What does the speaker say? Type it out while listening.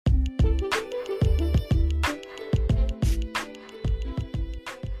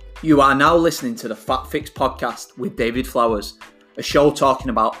You are now listening to the Fat Fix podcast with David Flowers, a show talking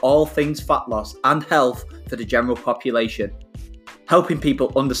about all things fat loss and health for the general population, helping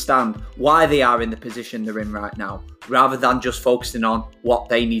people understand why they are in the position they're in right now, rather than just focusing on what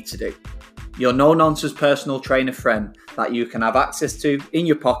they need to do. Your no-nonsense personal trainer friend that you can have access to in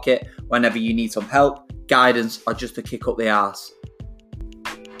your pocket whenever you need some help, guidance, or just to kick up the arse.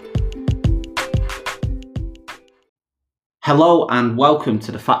 Hello and welcome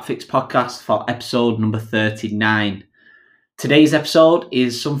to the Fat Fix podcast for episode number 39. Today's episode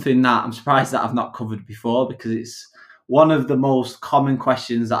is something that I'm surprised that I've not covered before, because it's one of the most common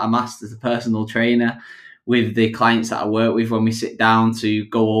questions that I'm asked as a personal trainer with the clients that I work with when we sit down to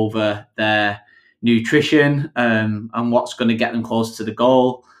go over their nutrition and what's going to get them close to the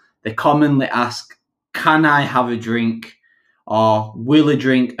goal. They commonly ask, can I have a drink, or will a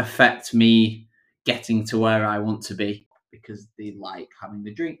drink affect me getting to where I want to be? Because they like having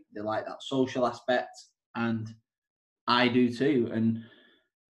the drink, they like that social aspect, and I do too. And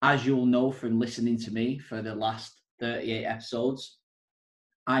as you'll know from listening to me for the last 38 episodes,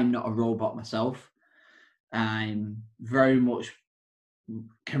 I'm not a robot myself. I'm very much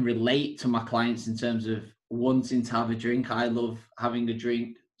can relate to my clients in terms of wanting to have a drink. I love having a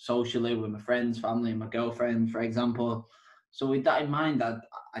drink socially with my friends, family, and my girlfriend, for example. So with that in mind,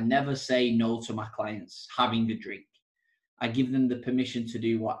 I never say no to my clients having a drink. I give them the permission to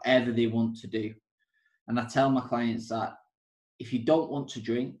do whatever they want to do. And I tell my clients that if you don't want to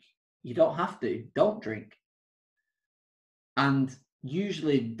drink, you don't have to. Don't drink. And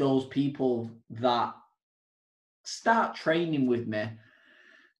usually those people that start training with me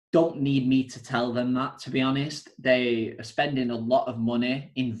don't need me to tell them that, to be honest. They are spending a lot of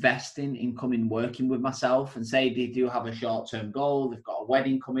money investing in coming working with myself, and say they do have a short-term goal, they've got a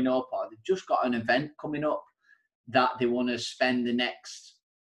wedding coming up, or they've just got an event coming up that they want to spend the next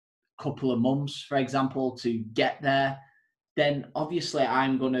couple of months, for example, to get there. Then obviously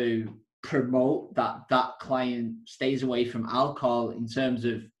I'm going to promote that client stays away from alcohol in terms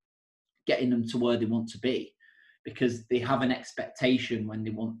of getting them to where they want to be, because they have an expectation when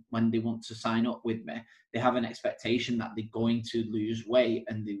they want to sign up with me. They have an expectation that they're going to lose weight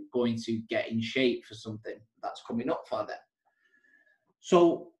and they're going to get in shape for something that's coming up for them.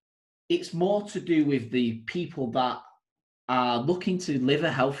 So it's more to do with the people that are looking to live a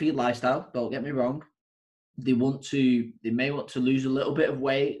healthy lifestyle. Don't get me wrong. They may want to lose a little bit of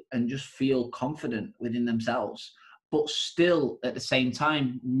weight and just feel confident within themselves, but still at the same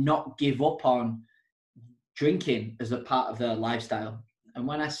time not give up on drinking as a part of their lifestyle. And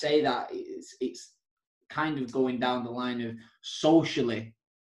when I say that, it's kind of going down the line of socially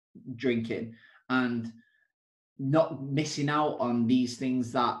drinking and not missing out on these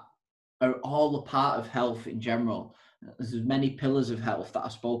things that are all a part of health in general. There's many pillars of health that I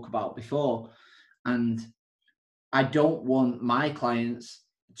spoke about before, and I don't want my clients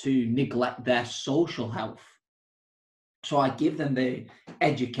to neglect their social health. So I give them the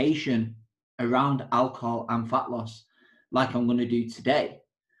education around alcohol and fat loss, like I'm going to do today.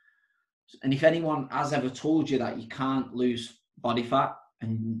 And if anyone has ever told you that you can't lose body fat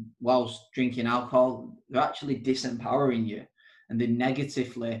and whilst drinking alcohol, they're actually disempowering you, and they're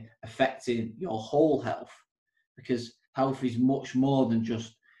negatively affecting your whole health, because health is much more than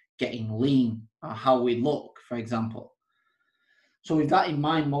just getting lean or how we look, for example. So with that in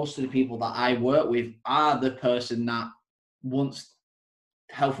mind, most of the people that I work with are the person that wants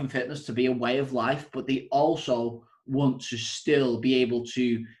health and fitness to be a way of life, but they also want to still be able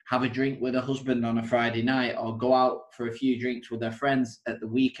to have a drink with a husband on a Friday night, or go out for a few drinks with their friends at the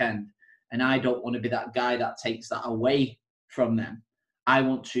weekend. And I don't want to be that guy that takes that away from them. I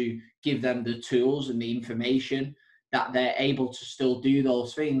want to give them the tools and the information that they're able to still do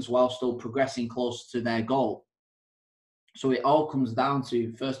those things while still progressing close to their goal. So it all comes down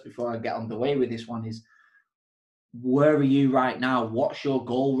to, first, before I get underway with this one, is where are you right now? What's your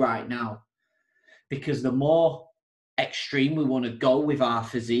goal right now? Because the more extreme we want to go with our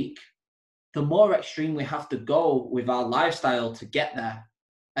physique, the more extreme we have to go with our lifestyle to get there.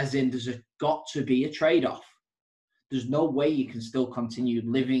 As in, there's got to be a trade-off. There's no way you can still continue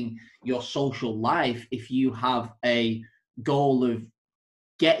living your social life if you have a goal of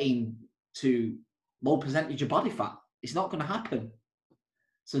getting to low percentage of body fat. It's not going to happen.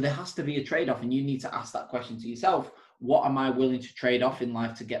 So there has to be a trade-off, and you need to ask that question to yourself. What am I willing to trade off in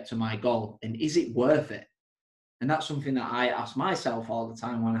life to get to my goal? And is it worth it? And that's something that I ask myself all the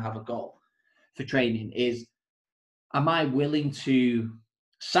time when I have a goal for training is, am I willing to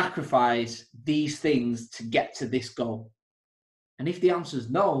sacrifice these things to get to this goal? And if the answer is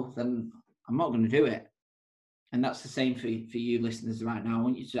no, then I'm not going to do it. And that's the same for you listeners right now. I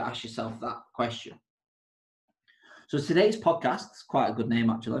want you to ask yourself that question. So today's podcast is quite a good name,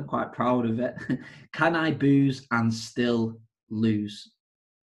 actually. I'm quite proud of it. Can I booze and still lose?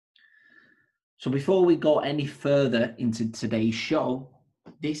 So before we go any further into today's show,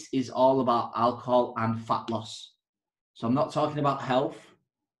 this is all about alcohol and fat loss. So I'm not talking about health,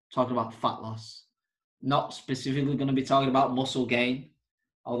 I'm talking about fat loss. Not specifically going to be talking about muscle gain,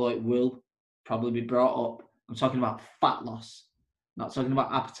 although it will probably be brought up. I'm talking about fat loss. Not talking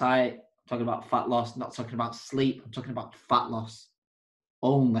about appetite, I'm talking about fat loss. Not talking about sleep, I'm talking about fat loss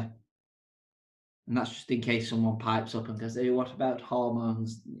only. And that's just in case someone pipes up and goes, hey, what about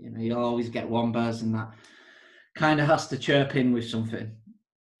hormones? You know, you'll always get one person that kind of has to chirp in with something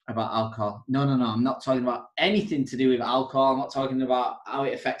about alcohol. No, I'm not talking about anything to do with alcohol. I'm not talking about how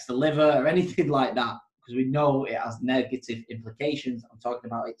it affects the liver or anything like that, because we know it has negative implications. I'm talking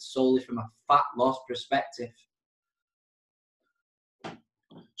about it solely from a fat loss perspective.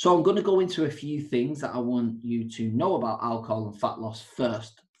 So I'm going to go into a few things that I want you to know about alcohol and fat loss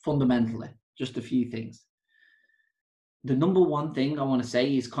first, fundamentally, just a few things. The number one thing I want to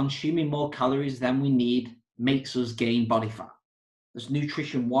say is consuming more calories than we need makes us gain body fat. That's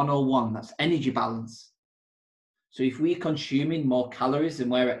nutrition 101, that's energy balance. So if we're consuming more calories than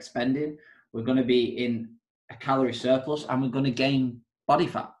we're expending, we're going to be in a calorie surplus and we're going to gain body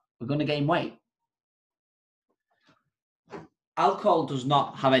fat. We're going to gain weight. Alcohol does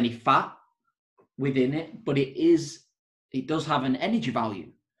not have any fat within it, but it does have an energy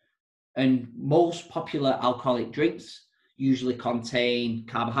value. And most popular alcoholic drinks usually contain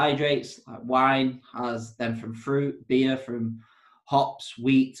carbohydrates, like wine has them from fruit, beer from hops,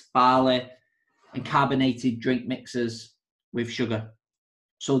 wheat, barley, and carbonated drink mixers with sugar.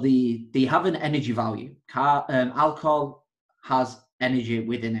 So they have an energy value. Alcohol has energy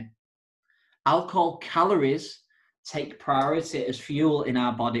within it. Alcohol calories take priority as fuel in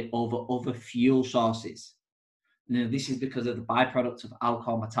our body over other fuel sources. Now, this is because of the byproduct of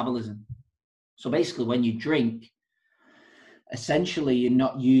alcohol metabolism. So basically, when you drink, essentially you're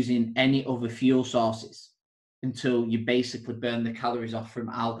not using any other fuel sources until you basically burn the calories off from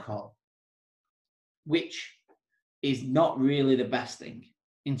alcohol, which is not really the best thing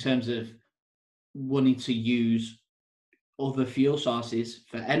in terms of wanting to use other fuel sources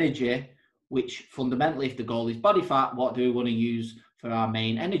for energy, which fundamentally, if the goal is body fat, what do we want to use for our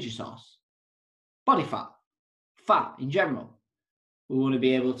main energy source? Body fat in general. We want to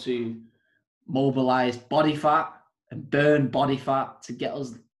be able to mobilize body fat and burn body fat to get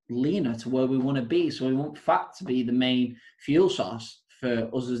us leaner to where we want to be. So we want fat to be the main fuel source for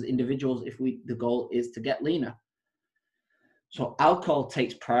us as individuals if the goal is to get leaner. So alcohol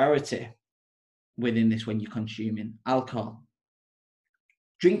takes priority within this when you're consuming alcohol.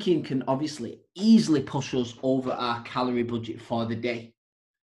 Drinking can obviously easily push us over our calorie budget for the day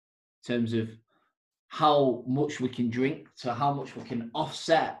in terms of how much we can drink to how much we can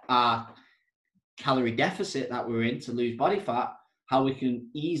offset our calorie deficit that we're in to lose body fat, how we can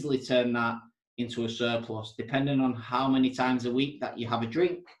easily turn that into a surplus, depending on how many times a week that you have a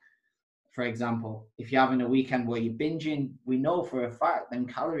drink. For example, if you're having a weekend where you're binging, we know for a fact then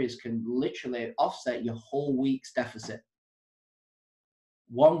calories can literally offset your whole week's deficit.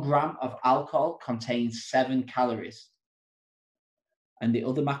 1 gram of alcohol contains 7 calories. And the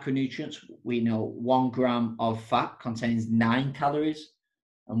other macronutrients, we know 1 gram of fat contains 9 calories,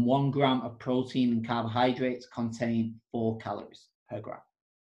 and 1 gram of protein and carbohydrates contain 4 calories per gram.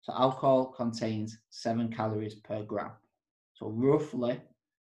 So alcohol contains 7 calories per gram. So roughly,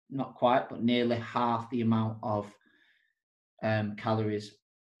 not quite, but nearly half the amount of calories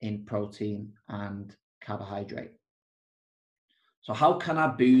in protein and carbohydrate. So how can I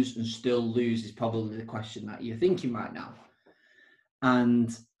booze and still lose is probably the question that you're thinking right now.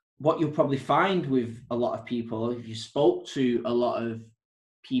 And what you'll probably find with a lot of people, if you spoke to a lot of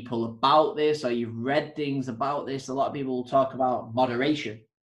people about this or you've read things about this, a lot of people will talk about moderation.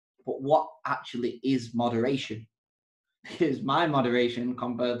 But what actually is moderation? Because my moderation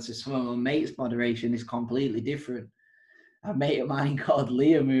compared to some of my mates' moderation is completely different. A mate of mine called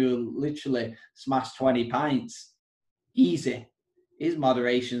Liam, who literally smashed 20 pints, easy. His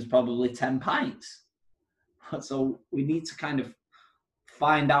moderation is probably 10 pints. So we need to kind of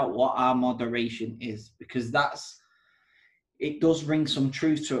find out what our moderation is, because it does ring some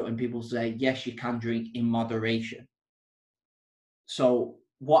truth to it when people say, yes, you can drink in moderation. So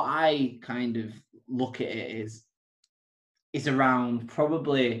what I kind of look at it is around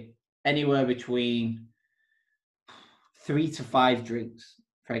probably anywhere between 3 to 5 drinks,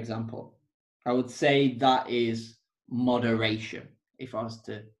 for example. I would say that is moderation if I was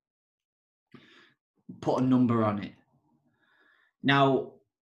to put a number on it. Now,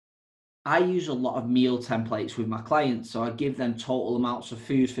 I use a lot of meal templates with my clients, so I give them total amounts of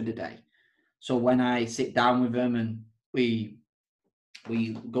food for the day. So when I sit down with them and we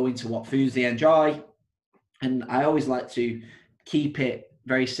go into what foods they enjoy, and I always like to keep it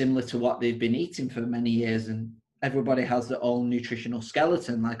very similar to what they've been eating for many years. And everybody has their own nutritional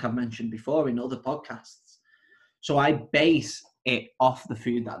skeleton, like I've mentioned before in other podcasts. So I base it off the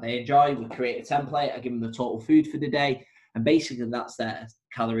food that they enjoy. We create a template. I give them the total food for the day, and basically that's their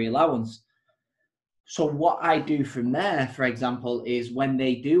calorie allowance. So what I do from there, for example, is when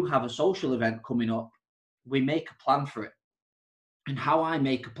they do have a social event coming up, we make a plan for it. And how I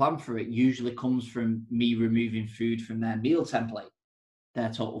make a plan for it usually comes from me removing food from their meal template, their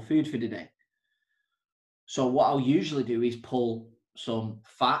total food for the day. So what I'll usually do is pull some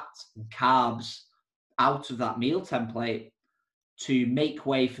fat and carbs out of that meal template to make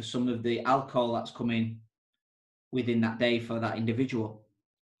way for some of the alcohol that's coming within that day for that individual.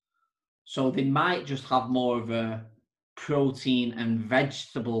 So they might just have more of a protein and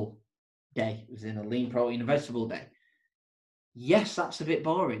vegetable day, as in a lean protein and vegetable day. Yes, that's a bit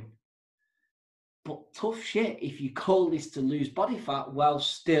boring. But tough shit if your goal is to lose body fat while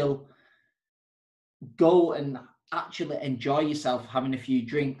still go and actually enjoy yourself having a few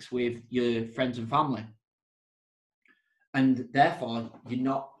drinks with your friends and family. And therefore, you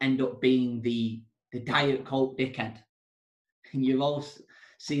not end up being the Diet Coke dickhead. And you've all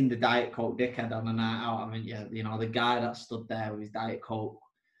seen the Diet Coke dickhead on a night out, haven't you? You know, the guy that stood there with his Diet Coke,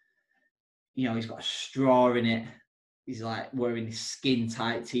 you know, he's got a straw in it. He's like wearing this skin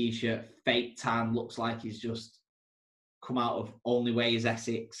tight t-shirt, fake tan, looks like he's just come out of Only Way is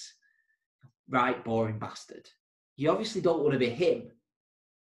Essex. Right, boring bastard. You obviously don't want to be him.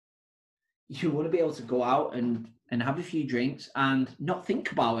 You want to be able to go out and have a few drinks and not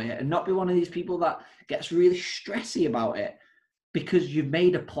think about it, and not be one of these people that gets really stressy about it because you've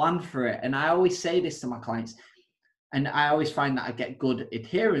made a plan for it. And I always say this to my clients, and I always find that I get good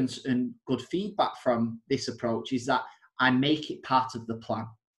adherence and good feedback from this approach, is that I make it part of the plan.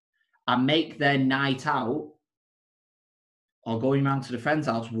 I make their night out or going around to the friend's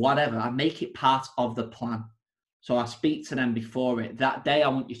house, whatever, I make it part of the plan. So I speak to them before it. That day, I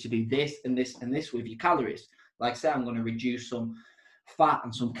want you to do this and this and this with your calories. Like I say, I'm going to reduce some fat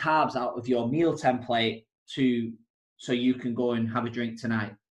and some carbs out of your meal template so you can go and have a drink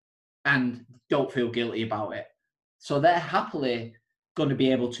tonight and don't feel guilty about it. So they're happily going to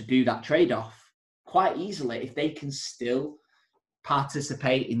be able to do that trade-off quite easily if they can still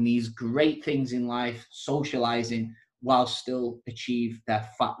participate in these great things in life, socializing, while still achieve their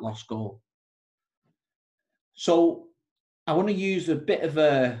fat loss goal. So I want to use a bit of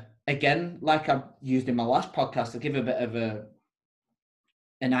again, like I used in my last podcast, to give a bit of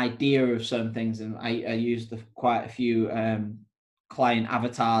an idea of certain things. And I used quite a few client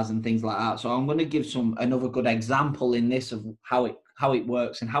avatars and things like that. So I'm going to give another good example in this of how it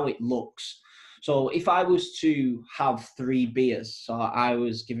works and how it looks. So if I was to have 3 beers, so I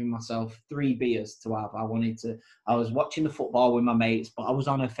was giving myself 3 beers to have. I was watching the football with my mates, but I was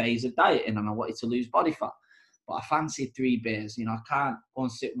on a phase of dieting and I wanted to lose body fat. But I fancied 3 beers. You know, I can't go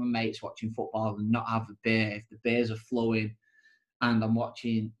and sit with my mates watching football and not have a beer. If the beers are flowing and I'm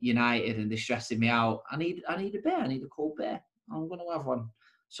watching United and they're stressing me out, I need a beer. I need a cold beer. I'm going to have one.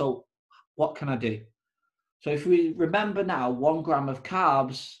 So what can I do? So if we remember now, 1 gram of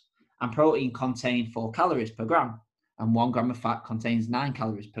carbs and protein contain 4 calories per gram, and 1 gram of fat contains 9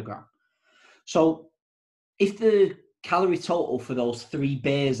 calories per gram. So if the calorie total for those 3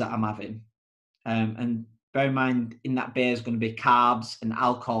 beers that I'm having, and bear in mind in that beer is going to be carbs and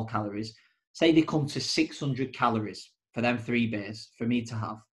alcohol calories, say they come to 600 calories for them 3 beers for me to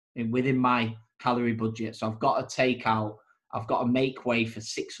have within my calorie budget. So I've got to make way for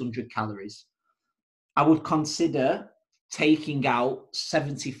 600 calories. I would consider taking out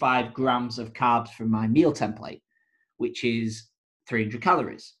 75 grams of carbs from my meal template, which is 300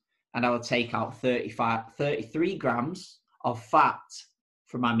 calories. And I would take out 33 grams of fat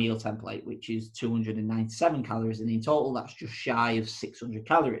from my meal template, which is 297 calories. And in total, that's just shy of 600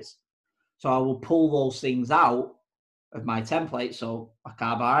 calories. So I will pull those things out of my template. So my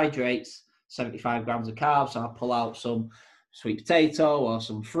carbohydrates, 75 grams of carbs. So I pull out some sweet potato or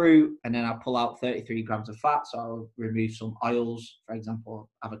some fruit, and then I pull out 33 grams of fat. So I'll remove some oils, for example,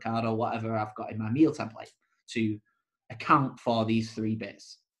 avocado, whatever I've got in my meal template to account for these 3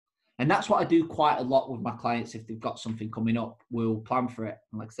 bits. And that's what I do quite a lot with my clients. If they've got something coming up, we'll plan for it.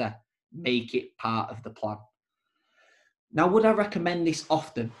 And like I said, make it part of the plan. Now, would I recommend this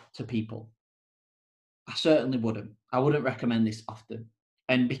often to people? I certainly wouldn't. I wouldn't recommend this often.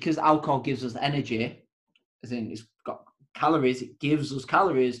 And because alcohol gives us energy, as in it's got calories, it gives us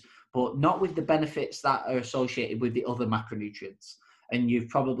calories, but not with the benefits that are associated with the other macronutrients. And you've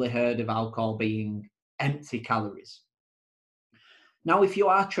probably heard of alcohol being empty calories. Now, if you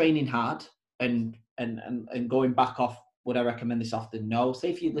are training hard and going back off, would I recommend this often? No.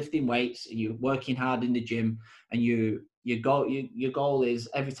 Say if you're lifting weights and you're working hard in the gym, and your goal is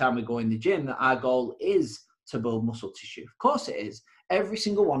every time we go in the gym that our goal is to build muscle tissue. Of course it is. Every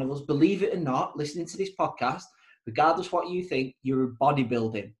single one of us, believe it or not, listening to this podcast, regardless what you think, you're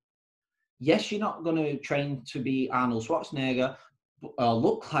bodybuilding. Yes, you're not going to train to be Arnold Schwarzenegger or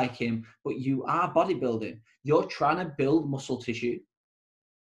look like him, but you are bodybuilding. You're trying to build muscle tissue.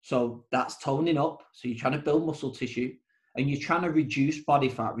 So that's toning up. So you're trying to build muscle tissue and you're trying to reduce body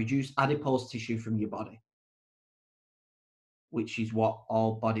fat, reduce adipose tissue from your body, which is what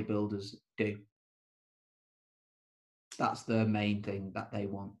all bodybuilders do. That's the main thing that they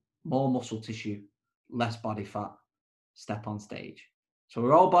want. More muscle tissue, less body fat, step on stage. So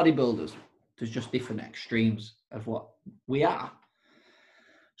we're all bodybuilders. There's just different extremes of what we are.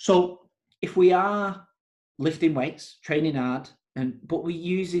 So if we are lifting weights, training hard, but we're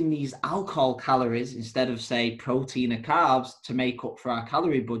using these alcohol calories instead of, say, protein or carbs to make up for our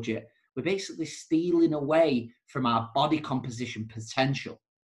calorie budget, we're basically stealing away from our body composition potential.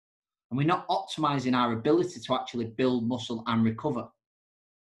 And we're not optimizing our ability to actually build muscle and recover.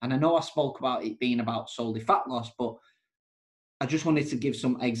 And I know I spoke about it being about solely fat loss, but I just wanted to give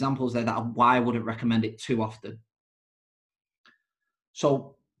some examples there that why I wouldn't recommend it too often.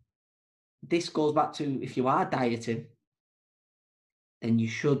 So this goes back to, if you are dieting, then you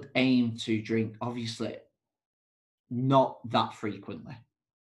should aim to drink, obviously, not that frequently.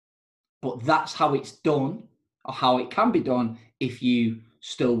 But that's how it's done, or how it can be done if you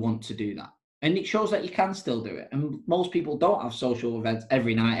still want to do that. And it shows that you can still do it. And most people don't have social events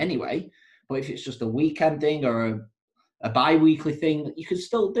every night anyway. But if it's just a weekend thing or a bi-weekly thing, you can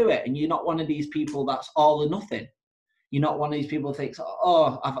still do it. And you're not one of these people that's all or nothing. You're not one of these people who thinks,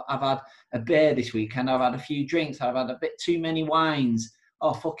 oh, I've had a beer this weekend, I've had a few drinks, I've had a bit too many wines.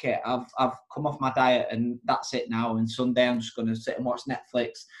 Oh, fuck it, I've come off my diet and that's it now. And Sunday I'm just going to sit and watch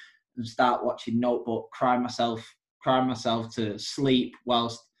Netflix and start watching Notebook, cry myself to sleep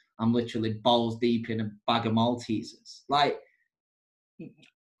whilst I'm literally balls deep in a bag of Maltesers. Like,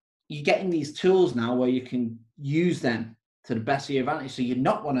 you're getting these tools now where you can use them to the best of your advantage. So you're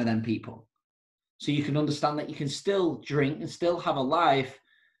not one of them people. So you can understand that you can still drink and still have a life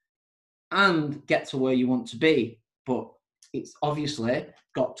and get to where you want to be. But it's obviously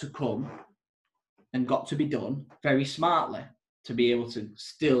got to come and got to be done very smartly to be able to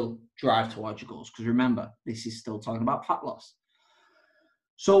still drive towards your goals. Because remember, this is still talking about fat loss.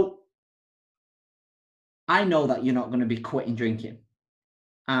 So I know that you're not going to be quitting drinking.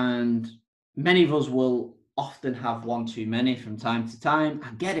 And many of us will often have one too many from time to time.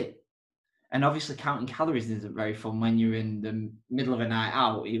 I get it. And obviously counting calories isn't very fun when you're in the middle of a night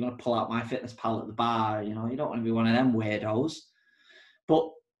out. You're going to pull out MyFitnessPal at the bar. You know, you don't want to be one of them weirdos.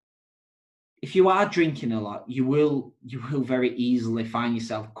 But if you are drinking a lot, you will very easily find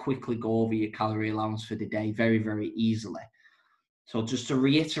yourself quickly go over your calorie allowance for the day very, very easily. So just to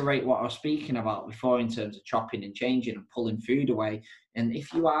reiterate what I was speaking about before in terms of chopping and changing and pulling food away, and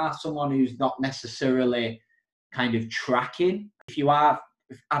if you are someone who's not necessarily kind of tracking, if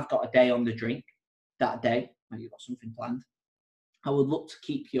I've got a day on the drink that day, maybe you've got something planned, I would look to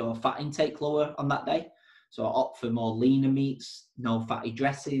keep your fat intake lower on that day. So I opt for more leaner meats, no fatty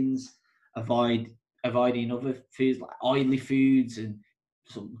dressings, avoiding other foods like oily foods and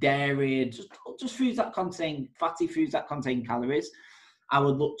some dairy, just foods that contain fatty foods that contain calories. I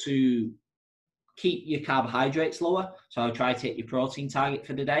would look to keep your carbohydrates lower. So I'll try to hit your protein target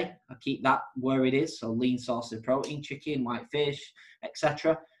for the day. I'll keep that where it is. So lean source of protein, chicken, white fish,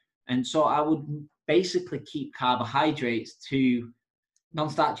 etc. And so I would basically keep carbohydrates to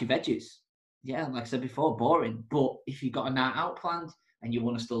non-starchy veggies. Yeah, like I said before, boring. But if you've got a night out planned and you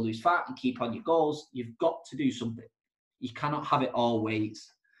want to still lose fat and keep on your goals, you've got to do something. You cannot have it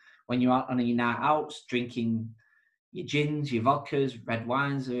always. When you're out on your night outs, drinking your gins, your vodkas, red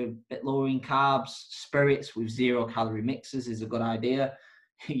wines are a bit lower in carbs. Spirits with 0 calorie mixes is a good idea.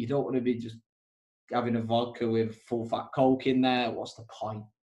 You don't want to be just having a vodka with full fat Coke in there. What's the point?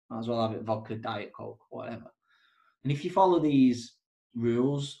 Might as well have it vodka, Diet Coke, whatever. And if you follow these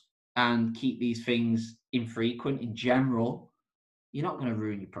rules and keep these things infrequent in general, you're not going to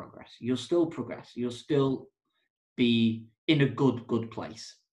ruin your progress. You'll still progress. You'll still be in a good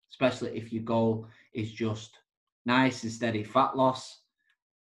place, especially if your goal is just nice and steady fat loss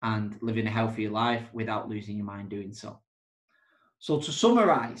and living a healthier life without losing your mind doing so. So to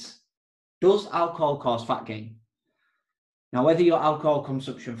summarize, does alcohol cause fat gain? Now, whether your alcohol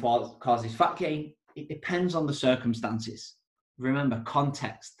consumption causes fat gain, it depends on the circumstances. Remember,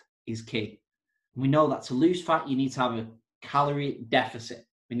 context is key. We know that to lose fat, you need to have a calorie deficit.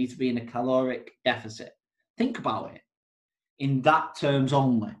 We need to be in a caloric deficit. Think about it in that terms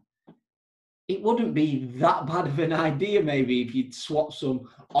only. It wouldn't be that bad of an idea maybe if you'd swap some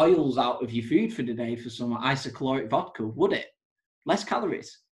oils out of your food for the day for some isocaloric vodka, would it? Less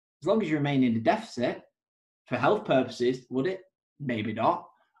calories. As long as you remain in the deficit, for health purposes, would it? Maybe not.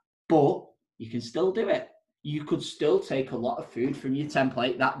 But you can still do it. You could still take a lot of food from your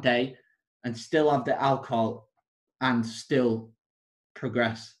template that day and still have the alcohol and still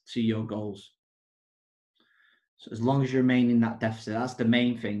progress to your goals. So as long as you remain in that deficit, that's the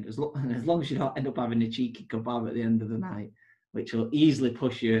main thing. As long as you don't end up having a cheeky kebab at the end of the night, which will easily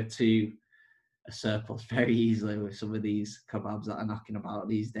push you to a surplus very easily with some of these kebabs that are knocking about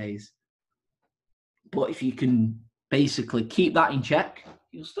these days. But if you can basically keep that in check,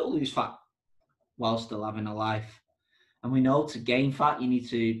 you'll still lose fat while still having a life. And we know to gain fat, you need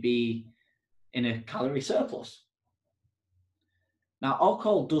to be in a calorie surplus. Now,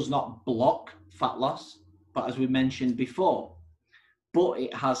 alcohol does not block fat loss, but as we mentioned before, but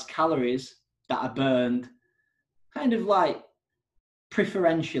it has calories that are burned kind of like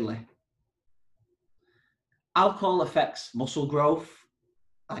preferentially. Alcohol affects muscle growth,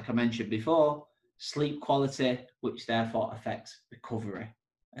 like I mentioned before, sleep quality, which therefore affects recovery.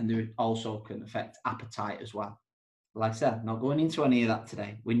 And there also can affect appetite as well. Like I said, not going into any of that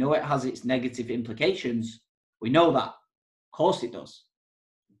today. We know it has its negative implications. We know that. Of course it does.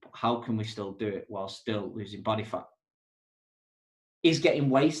 But how can we still do it while still losing body fat? Is getting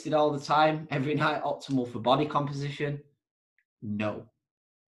wasted all the time, every night, optimal for body composition? No.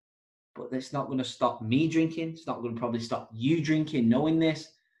 But it's not going to stop me drinking. It's not going to probably stop you drinking, knowing this.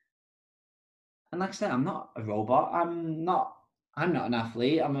 And like I said, I'm not a robot. I'm not an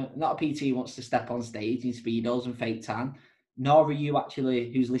athlete. I'm not a PT who wants to step on stage in Speedos and fake tan, nor are you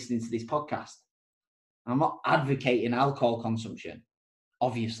actually who's listening to this podcast. I'm not advocating alcohol consumption,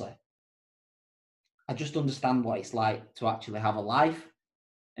 obviously. I just understand what it's like to actually have a life.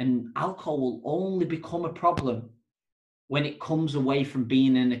 And alcohol will only become a problem when it comes away from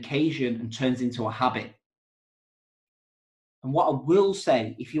being an occasion and turns into a habit. And what I will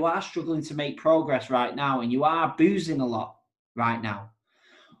say, if you are struggling to make progress right now and you are boozing a lot right now,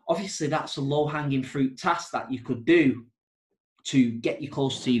 obviously that's a low-hanging fruit task that you could do to get you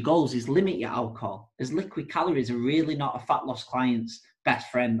close to your goals is limit your alcohol, as liquid calories are really not a fat loss client's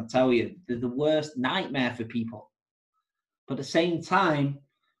best friend. I tell you, they're the worst nightmare for people. But at the same time,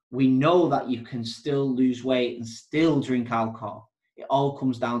 we know that you can still lose weight and still drink alcohol. It all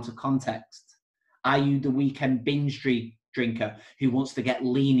comes down to context. Are you the weekend binge drinker who wants to get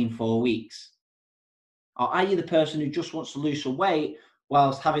lean in 4 weeks? Or are you the person who just wants to lose some weight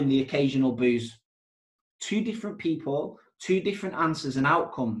whilst having the occasional booze? Two different people, two different answers and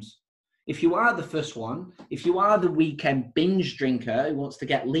outcomes. If you are the first one, if you are the weekend binge drinker who wants to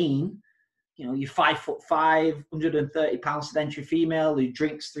get lean, you know, you're 5'5", 130 pound sedentary female who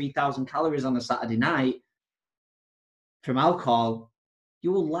drinks 3,000 calories on a Saturday night from alcohol,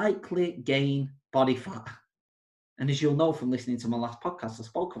 you will likely gain body fat. And as you'll know from listening to my last podcast, I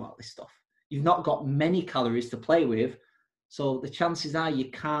spoke about this stuff. You've not got many calories to play with. So the chances are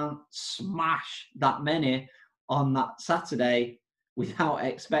you can't smash that many on that Saturday without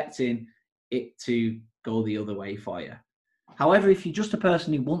expecting it to go the other way for you. However, if you're just a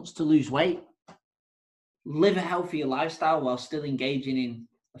person who wants to lose weight, live a healthier lifestyle while still engaging in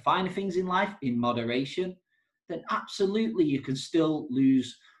the finer things in life in moderation, then absolutely you can still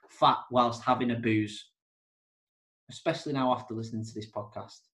lose fat whilst having a booze, especially now after listening to this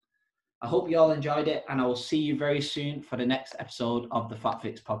podcast. I hope you all enjoyed it, and I will see you very soon for the next episode of the Fat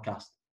Fix podcast.